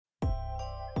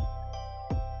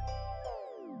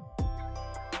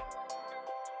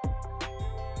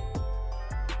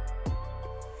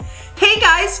Hey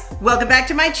guys, welcome back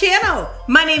to my channel.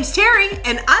 My name's Terry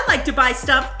and I like to buy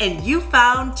stuff and you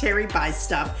found Terry Buys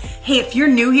Stuff. Hey, if you're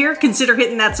new here, consider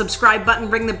hitting that subscribe button,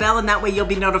 ring the bell, and that way you'll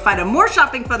be notified of more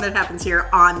shopping fun that happens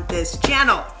here on this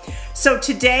channel. So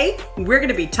today we're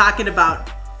gonna be talking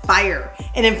about fire.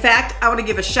 And in fact, I want to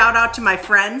give a shout out to my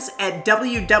friends at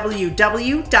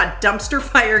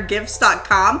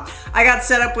www.dumpsterfiregifts.com. I got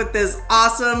set up with this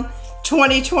awesome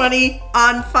 2020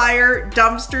 on fire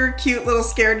dumpster, cute little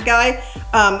scared guy.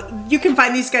 You can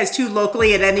find these guys too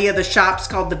locally at any of the shops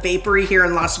called the Vapory here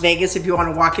in Las Vegas if you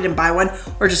want to walk in and buy one,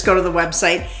 or just go to the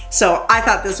website. So I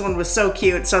thought this one was so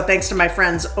cute. So thanks to my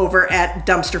friends over at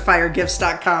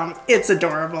dumpsterfiregifts.com. It's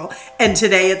adorable. And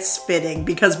today it's fitting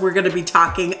because we're going to be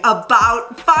talking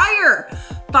about fire.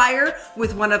 Fire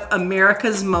with one of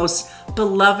America's most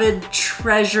beloved,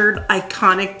 treasured,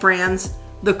 iconic brands,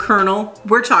 the Colonel.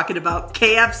 We're talking about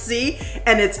KFC,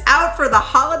 and it's out for the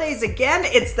holidays again.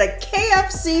 It's the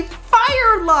KFC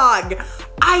Firelog.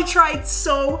 I tried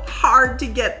so hard to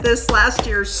get this last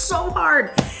year, so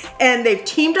hard. And they've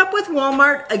teamed up with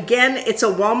Walmart. Again, it's a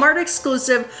Walmart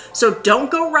exclusive, so don't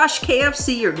go rush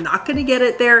KFC. You're not gonna get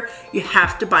it there. You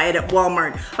have to buy it at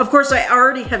Walmart. Of course, I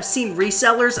already have seen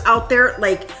resellers out there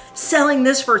like selling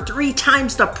this for 3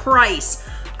 times the price.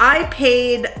 I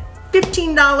paid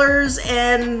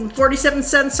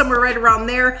 $15.47, somewhere right around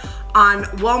there on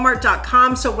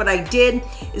walmart.com. So what I did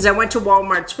is I went to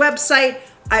Walmart's website,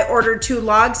 I ordered 2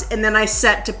 logs, and then I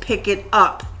set to pick it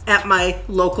up at my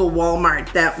local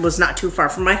Walmart that was not too far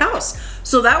from my house.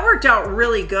 So that worked out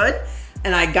really good,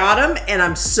 and I got them, and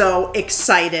I'm so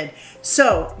excited.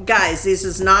 So guys, this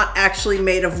is not actually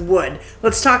made of wood.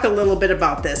 Let's talk a little bit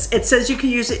about this. It says you can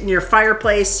use it in your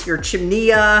fireplace, your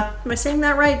chiminea. Am I saying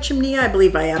that right? Chiminea, I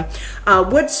believe I am.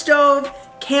 Wood stove,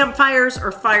 campfires,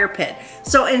 or fire pit.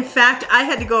 So in fact, I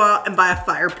had to go out and buy a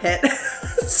fire pit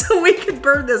so we could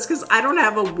burn this because I don't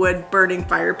have a wood burning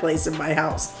fireplace in my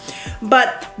house.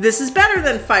 But this is better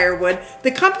than firewood.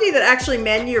 The company that actually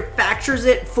manufactures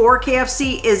it for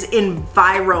KFC is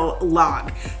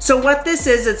Enviro-Log. So what this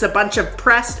is, it's a bunch of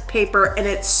pressed paper and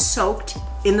it's soaked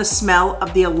in the smell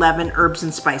of the 11 herbs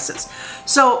and spices.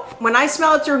 So when I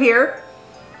smell it through here,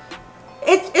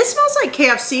 it smells like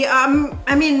KFC.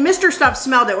 I mean, Mr. Stuff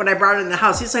smelled it when I brought it in the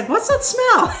house. He's like, what's that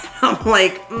smell? I'm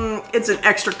like, it's an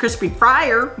extra crispy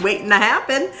fryer waiting to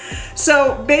happen.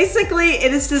 So basically,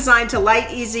 it is designed to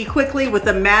light easy, quickly with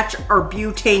a match or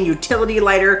butane utility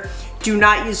lighter. Do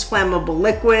not use flammable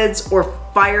liquids or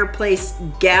fireplace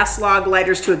gas log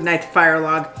lighters to ignite the fire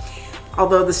log.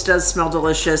 Although this does smell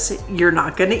delicious, you're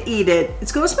not gonna eat it.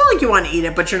 It's gonna smell like you wanna eat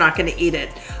it, but you're not gonna eat it.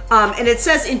 And it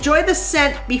says, enjoy the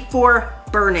scent before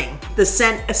burning. The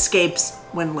scent escapes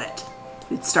when lit.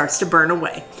 It starts to burn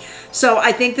away. So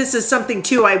I think this is something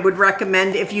too I would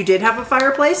recommend if you did have a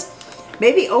fireplace.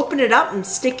 Maybe open it up and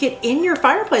stick it in your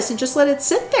fireplace and just let it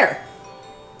sit there.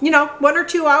 You know, 1 or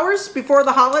 2 hours before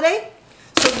the holiday.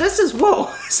 So this is,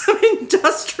 whoa, some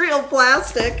industrial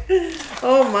plastic.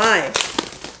 Oh my.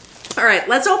 All right,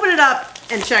 let's open it up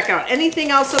and check out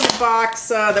anything else in the box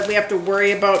that we have to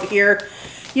worry about here.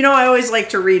 You know, I always like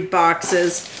to read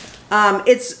boxes.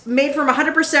 It's made from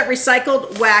 100%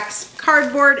 recycled wax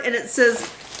cardboard, and it says,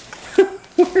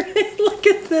 look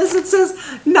at this, it says,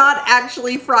 not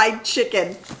actually fried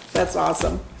chicken. That's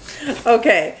awesome.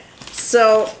 Okay,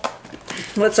 so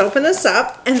let's open this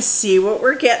up and see what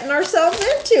we're getting ourselves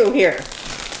into here.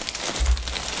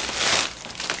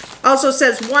 Also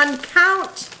says 1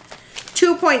 count.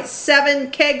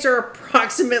 2.7 kegs or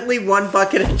approximately 1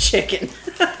 bucket of chicken.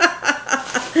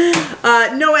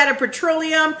 No added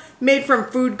petroleum, made from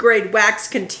food grade wax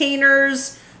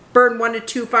containers, burn 1 to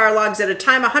 2 fire logs at a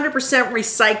time, 100%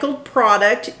 recycled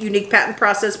product, unique patent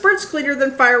process, burns cleaner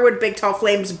than firewood, big tall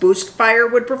flames boost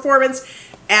firewood performance,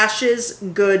 ashes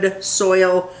good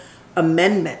soil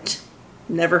amendment.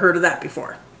 Never heard of that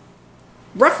before.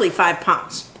 Roughly 5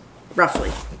 pounds.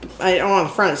 Roughly. On the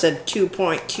front it said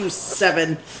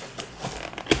 2.27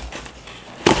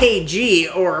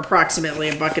 kg or approximately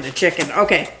a bucket of chicken.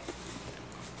 Okay,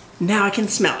 now I can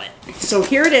smell it. So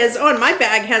here it is. Oh, and my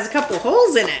bag has a couple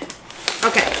holes in it.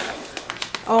 Okay.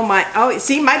 Oh my, oh,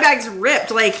 see, my bag's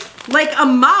ripped. Like a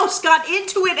mouse got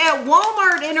into it at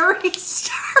Walmart and already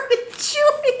started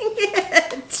chewing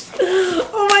it.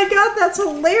 Oh my God, that's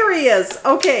hilarious.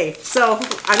 Okay, so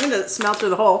I'm gonna smell through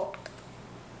the hole.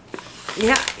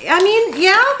 Yeah, I mean,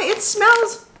 yeah, it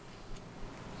smells.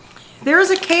 There's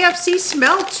a KFC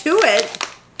smell to it.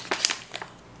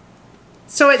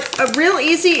 So it's a real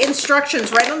easy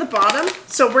instructions right on the bottom.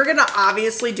 So we're gonna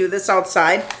obviously do this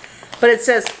outside, but it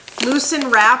says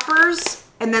loosen wrappers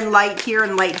and then light here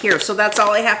and light here. So that's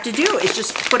all I have to do is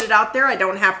just put it out there. I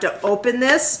don't have to open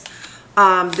this.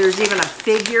 There's even a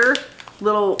figure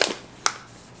little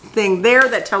thing there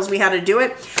that tells me how to do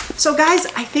it. So guys,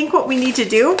 I think what we need to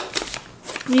do,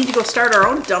 we need to go start our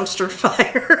own dumpster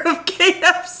fire of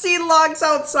KFC logs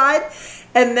outside,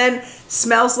 and then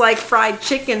smells like fried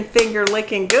chicken, finger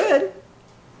licking good.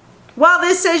 Well,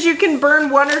 this says you can burn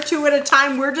 1 or 2 at a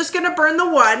time. We're just gonna burn the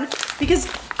one because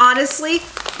honestly,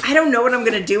 I don't know what I'm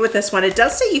gonna do with this one. It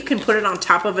does say you can put it on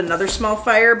top of another small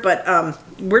fire, but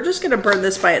we're just gonna burn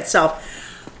this by itself.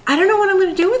 I don't know what I'm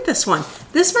gonna do with this one.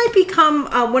 This might become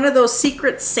one of those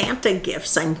secret Santa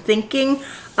gifts, I'm thinking.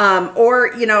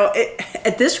 Or, you know,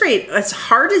 at this rate, as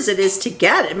hard as it is to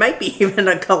get, it might be even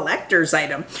a collector's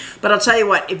item. But I'll tell you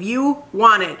what, if you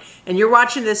want it and you're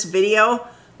watching this video,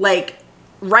 like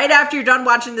right after you're done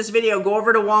watching this video, go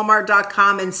over to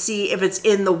Walmart.com and see if it's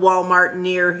in the Walmart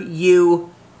near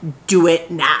you. Do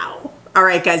it now. All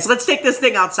right, guys, let's take this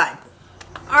thing outside.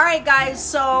 All right, guys,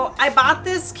 so I bought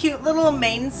this cute little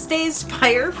Mainstays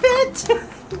fire pit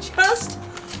just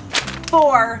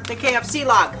for the KFC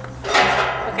log.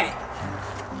 Okay.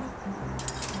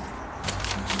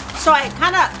 So I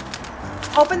kind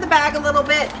of opened the bag a little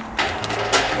bit,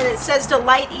 and it says to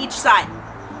light each side.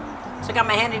 So I got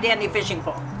my handy dandy fishing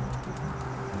pole.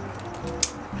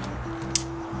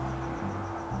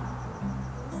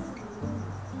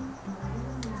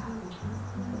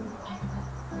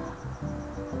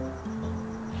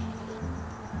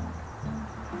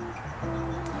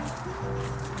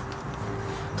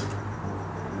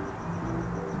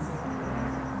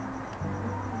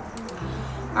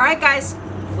 All right, guys,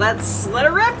 let's let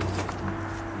it rip.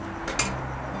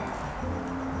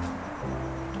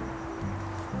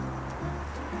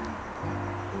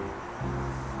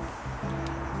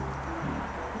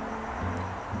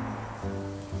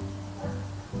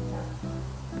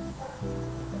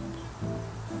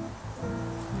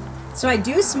 So I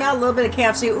do smell a little bit of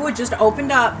KFC. Ooh, it just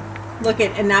opened up. Look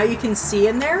at, and now you can see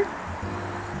in there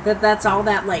that that's all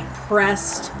that like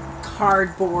pressed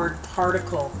cardboard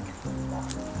particle.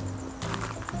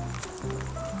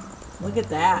 Look at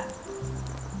that.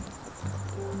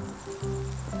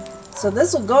 So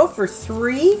this will go for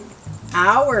 3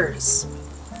 hours.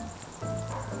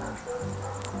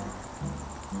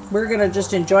 We're gonna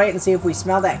just enjoy it and see if we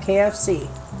smell that KFC.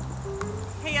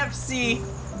 KFC.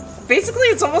 Basically,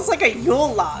 it's almost like a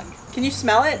Yule log. Can you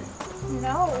smell it?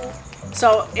 No.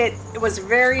 So it was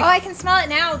very... Oh, I can smell it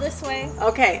now this way.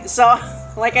 Okay, so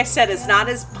like I said, it's not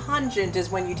as pungent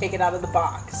as when you take it out of the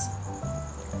box.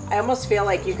 I almost feel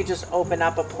like you could just open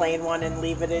up a plain one and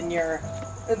leave it in your...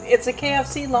 It's a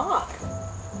KFC log.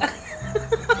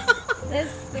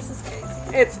 This is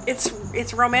crazy.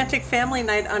 It's romantic family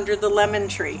night under the lemon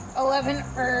tree. 11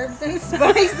 herbs and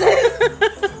spices.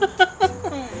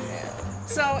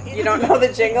 So you don't know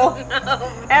the jingle?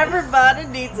 No. Everybody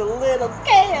needs a little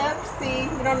KFC.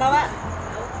 You don't know that?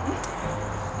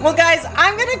 Nope. Well, guys,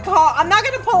 I'm not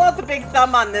gonna pull out the big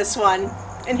thumb on this one,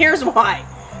 and here's why.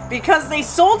 Because they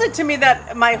sold it to me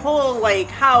that my whole like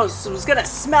house was gonna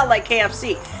smell like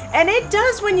KFC, and it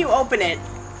does when you open it,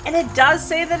 and it does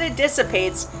say that it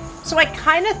dissipates. So I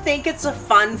kind of think it's a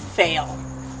fun fail.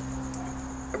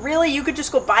 Really, you could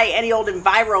just go buy any old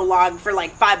Enviro-Log for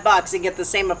like $5 and get the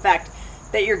same effect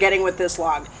that you're getting with this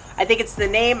log. I think it's the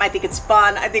name. I think it's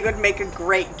fun. I think it would make a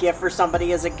great gift for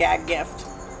somebody as a gag gift.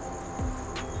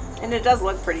 And it does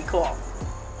look pretty cool.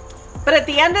 But at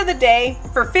the end of the day,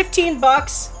 for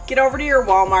 $15, get over to your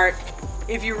Walmart.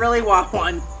 If you really want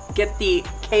one, get the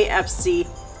KFC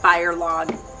Firelog.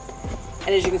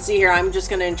 And as you can see here, I'm just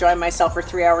gonna enjoy myself for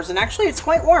 3 hours. And actually, it's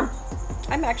quite warm.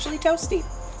 I'm actually toasty.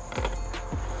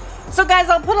 So guys,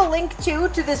 I'll put a link to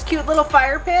this cute little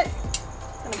fire pit.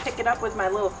 I'm gonna pick it up with my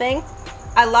little thing.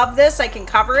 I love this. I can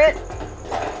cover it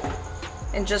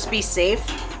and just be safe.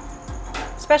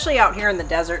 Especially out here in the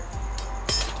desert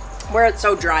where it's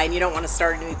so dry and you don't want to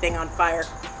start anything on fire.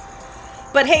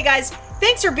 But hey guys,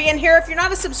 thanks for being here. If you're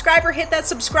not a subscriber, hit that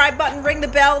subscribe button, ring the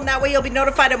bell, and that way you'll be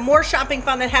notified of more shopping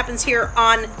fun that happens here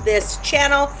on this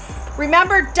channel.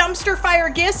 Remember, dumpster fire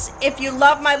gifts. If you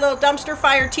love my little dumpster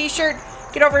fire t-shirt,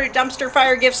 get over to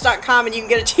dumpsterfiregifts.com and you can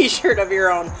get a t-shirt of your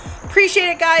own. Appreciate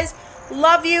it, guys.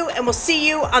 Love you, and we'll see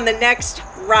you on the next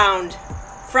round.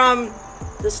 From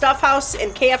the Stuff House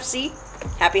and KFC,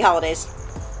 happy holidays.